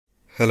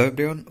Hello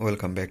everyone,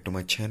 welcome back to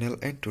my channel,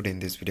 and today in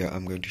this video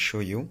I'm going to show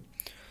you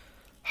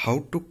how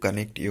to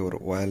connect your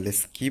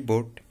wireless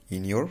keyboard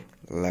in your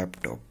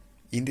laptop.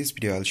 In this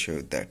video I'll show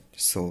you that.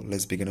 So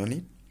let's begin on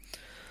it.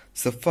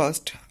 So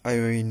first I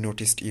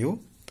noticed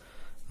you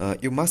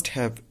must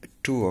have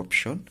two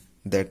options,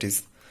 that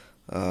is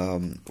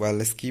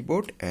wireless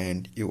keyboard,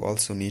 and you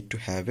also need to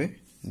have a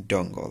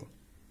dongle,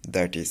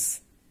 that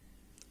is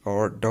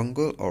or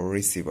dongle or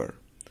receiver.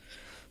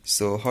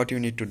 So what you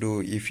need to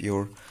do, if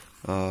your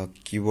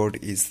keyboard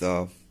is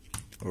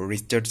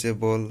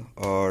rechargeable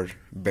or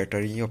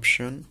battery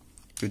option,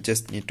 you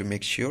just need to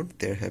make sure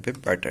they have a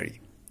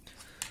battery.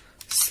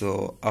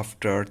 So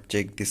after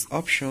check this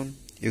option,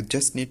 you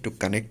just need to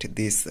connect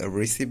this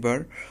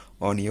receiver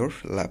on your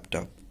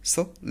laptop.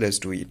 So let's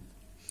do it.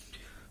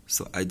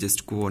 So I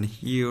just go on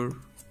here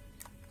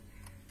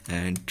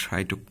and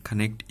try to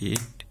connect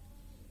it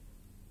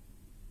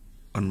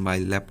on my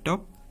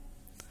laptop,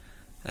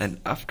 and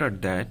after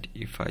that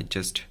if I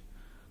just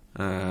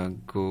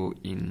go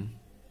in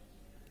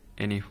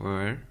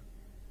anywhere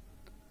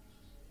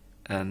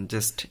and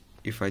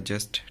if I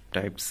just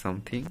type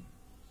something,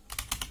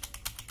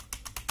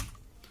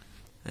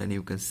 and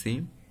you can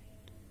see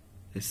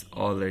it's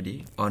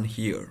already on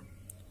here.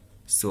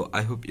 So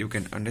I hope you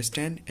can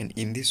understand, and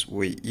in this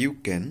way you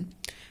can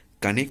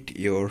connect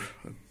your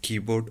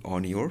keyboard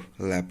on your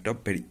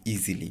laptop very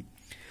easily.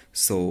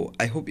 So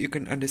I hope you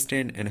can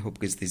understand, and I hope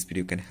this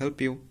video can help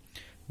you.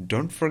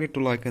 Don't forget to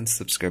like and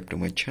subscribe to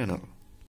my channel.